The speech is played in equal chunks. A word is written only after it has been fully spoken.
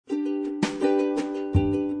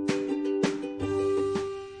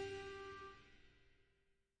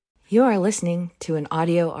You are listening to an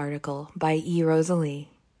audio article by E. Rosalie.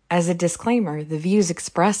 As a disclaimer, the views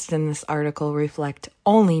expressed in this article reflect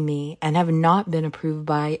only me and have not been approved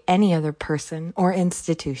by any other person or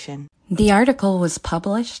institution. The article was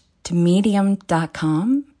published to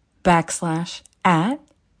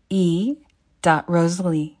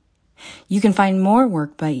medium.com/@e.rosalie. You can find more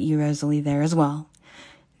work by E. Rosalie there as well.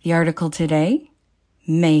 The article today,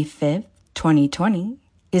 May 5th, 2020,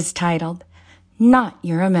 is titled, Not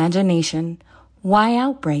Your Imagination, Why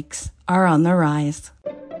Outbreaks Are on the Rise.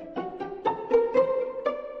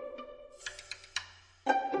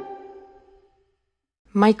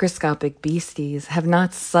 Microscopic beasties have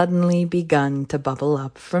not suddenly begun to bubble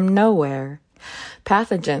up from nowhere.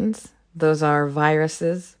 Pathogens, those are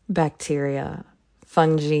viruses, bacteria,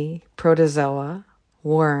 fungi, protozoa,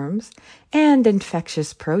 worms, and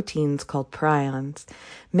infectious proteins called prions,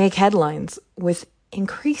 make headlines with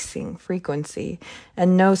increasing frequency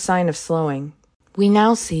and no sign of slowing. We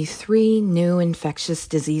now see 3 new infectious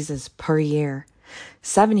diseases per year.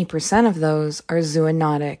 70% of those are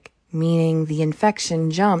zoonotic, meaning the infection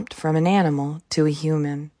jumped from an animal to a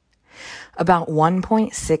human. About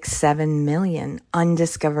 1.67 million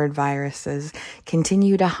undiscovered viruses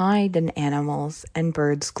continue to hide in animals and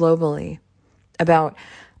birds globally. About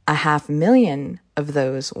 500,000 of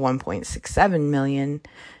those 1.67 million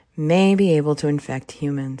may be able to infect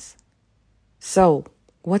humans. So,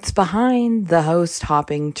 what's behind the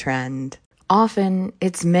host-hopping trend? Often,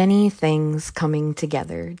 it's many things coming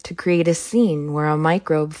together to create a scene where a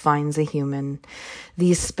microbe finds a human.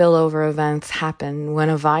 These spillover events happen when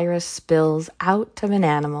a virus spills out of an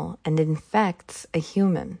animal and infects a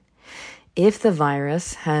human. If the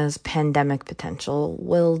virus has pandemic potential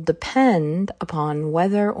will depend upon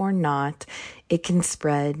whether or not it can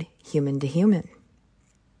spread human to human.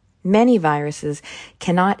 Many viruses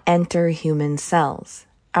cannot enter human cells.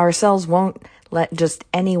 Our cells won't let just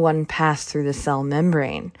anyone pass through the cell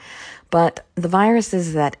membrane, but the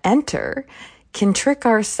viruses that enter can trick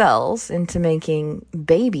our cells into making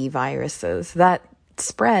baby viruses that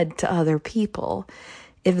spread to other people.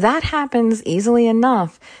 If that happens easily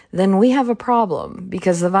enough, then we have a problem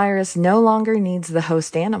because the virus no longer needs the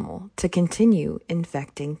host animal to continue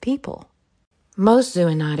infecting people. Most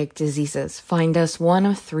zoonotic diseases find us one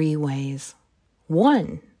of 3 ways.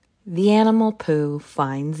 1. The animal poo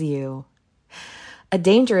finds you. A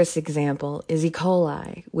dangerous example is E.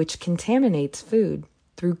 coli, which contaminates food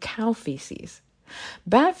through cow feces.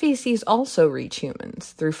 Bat feces also reach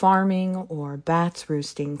humans through farming or bats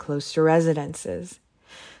roosting close to residences.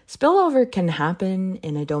 Spillover can happen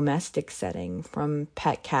in a domestic setting from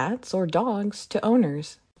pet cats or dogs to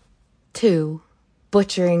owners. 2.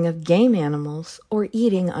 Butchering of game animals or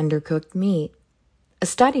eating undercooked meat. A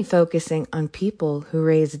study focusing on people who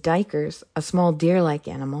raise duikers, a small deer-like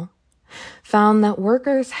animal, found that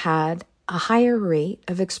workers had a higher rate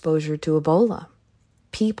of exposure to Ebola.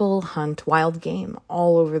 People hunt wild game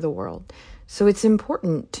all over the world, so it's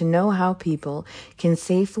important to know how people can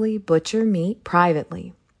safely butcher meat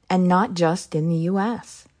privately, and not just in the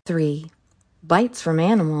U.S. 3. Bites from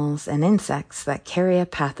animals and insects that carry a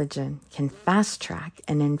pathogen can fast-track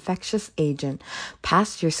an infectious agent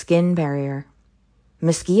past your skin barrier.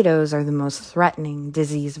 Mosquitoes are the most threatening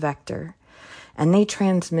disease vector, and they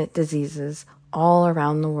transmit diseases all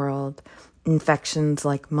around the world. Infections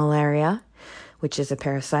like malaria, which is a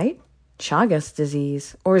parasite, Chagas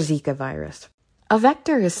disease, or Zika virus. A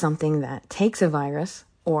vector is something that takes a virus,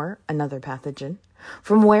 or another pathogen,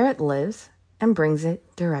 from where it lives and brings it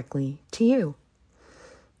directly to you.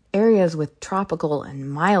 Areas with tropical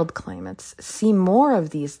and mild climates see more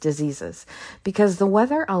of these diseases because the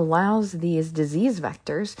weather allows these disease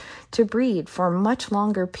vectors to breed for much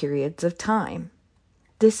longer periods of time.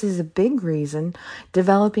 This is a big reason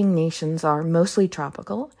developing nations are mostly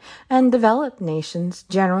tropical and developed nations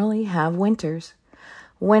generally have winters.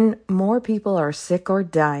 When more people are sick or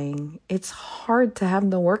dying, it's hard to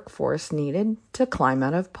have the workforce needed to climb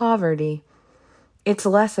out of poverty. It's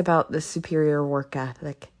less about the superior work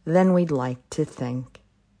ethic than we'd like to think.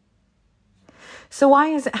 So why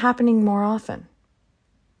is it happening more often?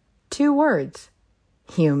 2 words.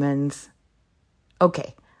 Humans.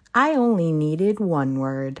 Okay, I only needed 1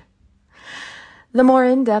 word. The more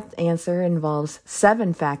in-depth answer involves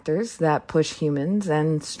 7 factors that push humans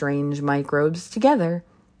and strange microbes together.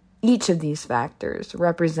 Each of these factors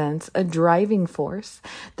represents a driving force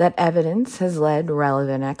that evidence has led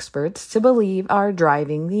relevant experts to believe are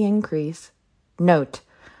driving the increase. Note,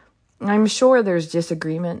 I'm sure there's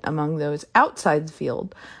disagreement among those outside the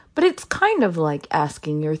field, but it's kind of like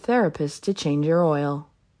asking your therapist to change your oil.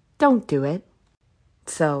 Don't do it.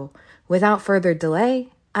 So, without further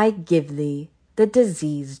delay, I give thee the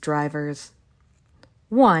disease drivers.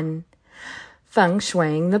 1. Feng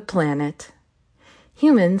shuiing the planet.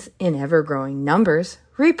 Humans, in ever-growing numbers,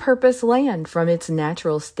 repurpose land from its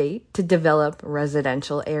natural state to develop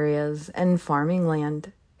residential areas and farming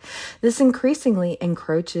land. This increasingly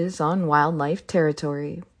encroaches on wildlife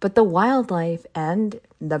territory, but the wildlife and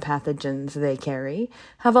the pathogens they carry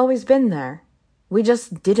have always been there. We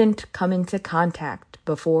just didn't come into contact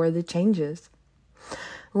before the changes.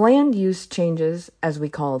 Land use changes, as we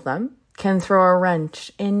call them, can throw a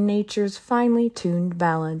wrench in nature's finely tuned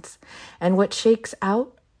balance, and what shakes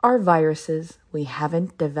out are viruses we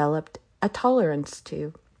haven't developed a tolerance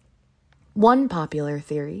to. One popular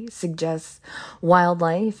theory suggests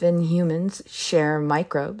wildlife and humans share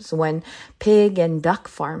microbes when pig and duck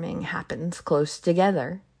farming happens close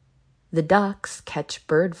together. The ducks catch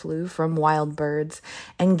bird flu from wild birds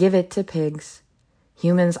and give it to pigs.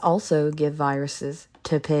 Humans also give viruses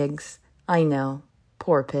to pigs. I know,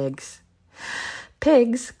 poor pigs.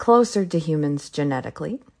 Pigs, closer to humans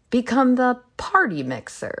genetically, become the party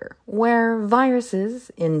mixer, where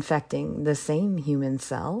viruses infecting the same human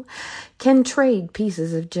cell can trade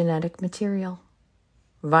pieces of genetic material.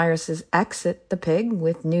 Viruses exit the pig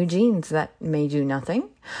with new genes that may do nothing,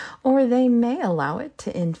 or they may allow it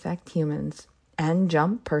to infect humans and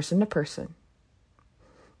jump person to person.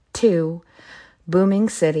 2. Booming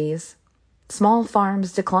cities. Small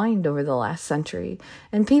farms declined over the last century,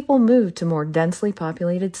 and people moved to more densely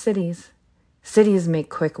populated cities. Cities make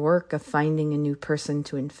quick work of finding a new person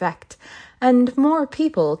to infect, and more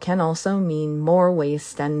people can also mean more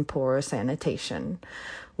waste and poor sanitation.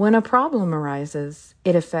 When a problem arises,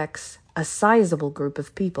 it affects a sizable group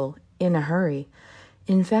of people in a hurry.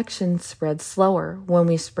 Infections spread slower when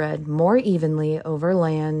we spread more evenly over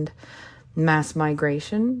land. Mass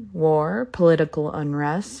migration, war, political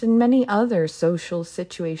unrest, and many other social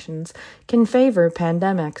situations can favor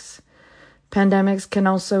pandemics. Pandemics can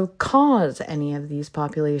also cause any of these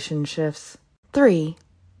population shifts. 3.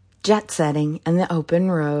 Jet setting and the open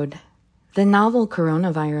road. The novel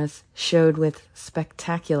coronavirus showed with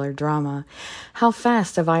spectacular drama how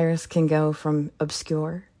fast a virus can go from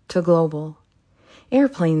obscure to global.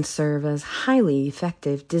 Airplanes serve as highly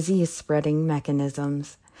effective disease-spreading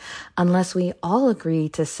mechanisms. Unless we all agree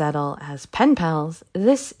to settle as pen pals,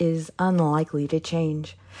 this is unlikely to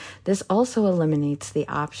change. This also eliminates the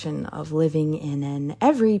option of living in an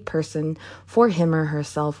every person for him or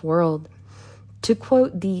herself world. To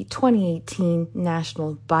quote the 2018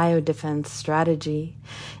 National Biodefense Strategy,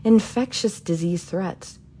 infectious disease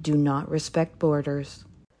threats do not respect borders.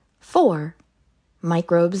 4.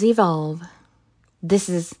 Microbes evolve. This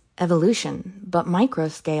is evolution, but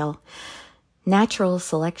microscale. Natural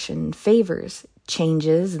selection favors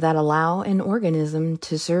changes that allow an organism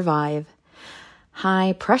to survive.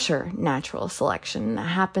 High-pressure natural selection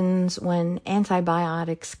happens when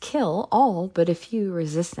antibiotics kill all but a few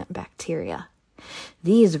resistant bacteria.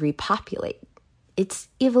 These repopulate. It's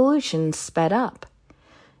evolution sped up.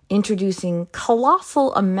 Introducing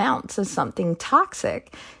colossal amounts of something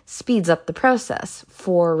toxic speeds up the process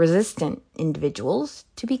for resistant individuals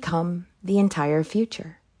to become the entire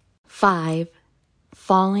future. 5.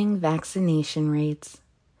 Falling vaccination rates.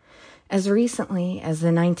 As recently as the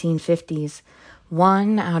 1950s,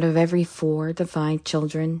 1 out of every 4 to 5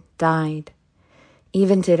 children died.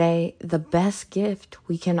 Even today, the best gift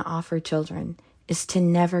we can offer children is to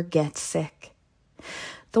never get sick.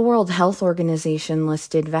 The World Health Organization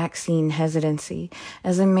listed vaccine hesitancy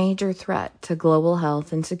as a major threat to global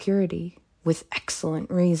health and security, with excellent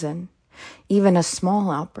reason. Even a small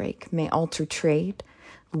outbreak may alter trade,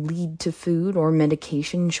 lead to food or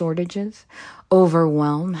medication shortages,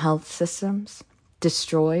 overwhelm health systems,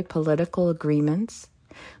 destroy political agreements,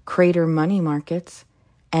 crater money markets,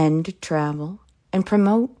 end travel, and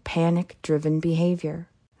promote panic-driven behavior.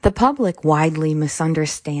 The public widely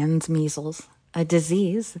misunderstands measles, a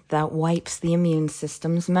disease that wipes the immune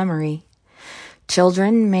system's memory.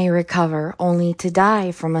 Children may recover only to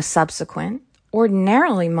die from a subsequent,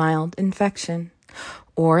 ordinarily mild infection,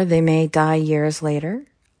 or they may die years later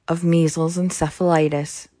of measles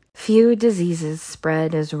encephalitis. Few diseases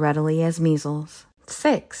spread as readily as measles.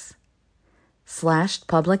 6. Slashed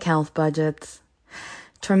public health budgets.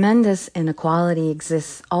 Tremendous inequality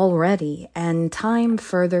exists already, and time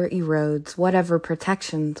further erodes whatever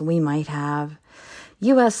protections we might have.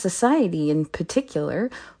 U.S. society, in particular,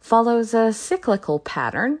 follows a cyclical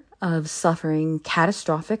pattern of suffering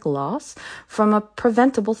catastrophic loss from a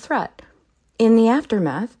preventable threat. In the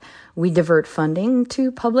aftermath, we divert funding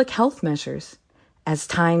to public health measures. As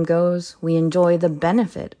time goes, we enjoy the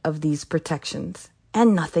benefit of these protections,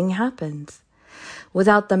 and nothing happens.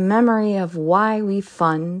 Without the memory of why we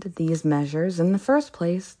fund these measures in the first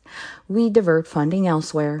place, we divert funding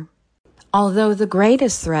elsewhere. Although the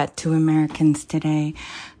greatest threat to Americans today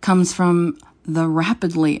comes from the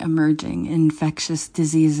rapidly emerging infectious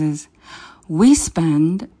diseases, we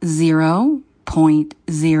spend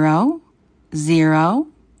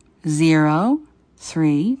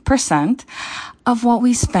 0.0003% of what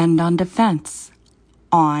we spend on defense,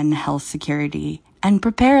 on health security and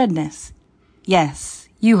preparedness. Yes,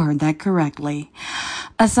 you heard that correctly.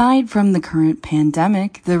 Aside from the current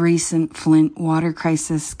pandemic, the recent Flint water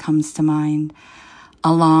crisis comes to mind,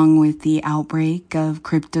 along with the outbreak of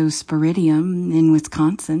cryptosporidium in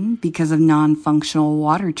Wisconsin because of non-functional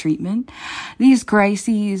water treatment. These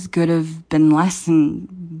crises could have been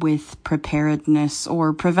lessened with preparedness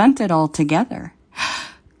or prevented altogether.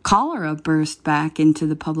 Cholera burst back into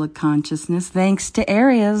the public consciousness thanks to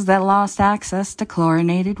areas that lost access to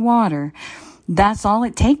chlorinated water. That's all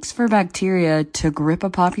it takes for bacteria to grip a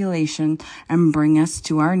population and bring us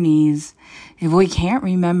to our knees. If we can't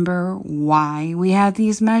remember why we have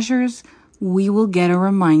these measures, we will get a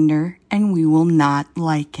reminder and we will not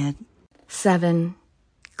like it. 7.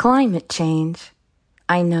 Climate change.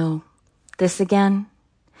 I know. This again.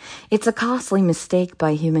 It's a costly mistake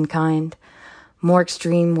by humankind. More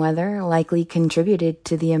extreme weather likely contributed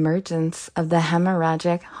to the emergence of the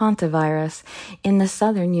hemorrhagic hantavirus in the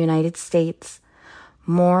southern United States.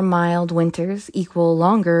 More mild winters equal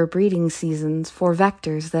longer breeding seasons for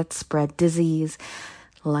vectors that spread disease,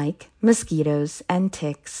 like mosquitoes and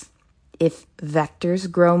ticks. If vectors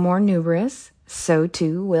grow more numerous, so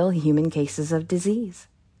too will human cases of disease.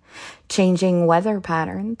 Changing weather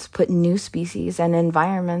patterns put new species and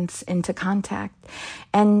environments into contact,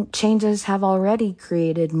 and changes have already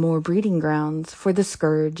created more breeding grounds for the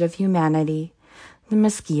scourge of humanity, the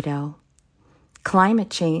mosquito. Climate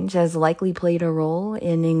change has likely played a role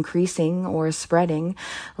in increasing or spreading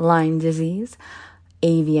Lyme disease,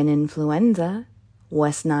 avian influenza,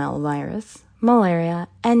 West Nile virus, malaria,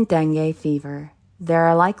 and dengue fever. There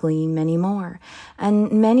are likely many more,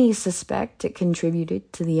 and many suspect it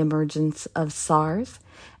contributed to the emergence of SARS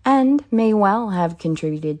and may well have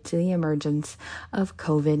contributed to the emergence of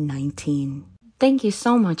COVID-19. Thank you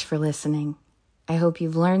so much for listening. I hope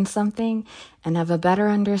you've learned something and have a better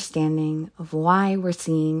understanding of why we're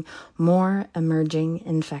seeing more emerging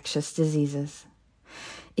infectious diseases.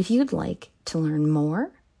 If you'd like to learn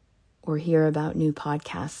more or hear about new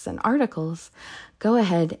podcasts and articles, go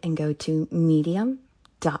ahead and go to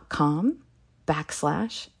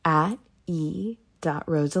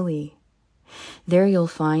medium.com/@e.rosalie. There you'll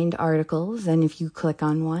find articles, and if you click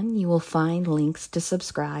on one, you will find links to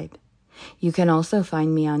subscribe. You can also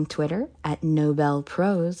find me on Twitter at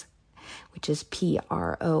NobelProse, which is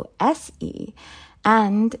Prose,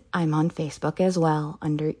 and I'm on Facebook as well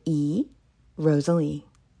under E. Rosalie.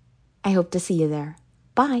 I hope to see you there.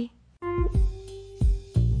 Bye.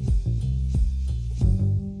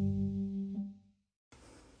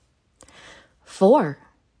 Four,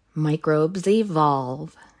 microbes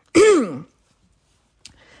evolve.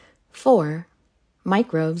 4.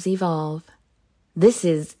 Microbes evolve. This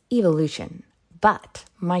is evolution, but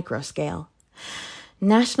microscale.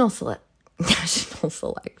 National selection.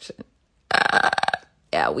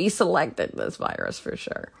 Yeah, we selected this virus for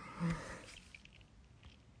sure.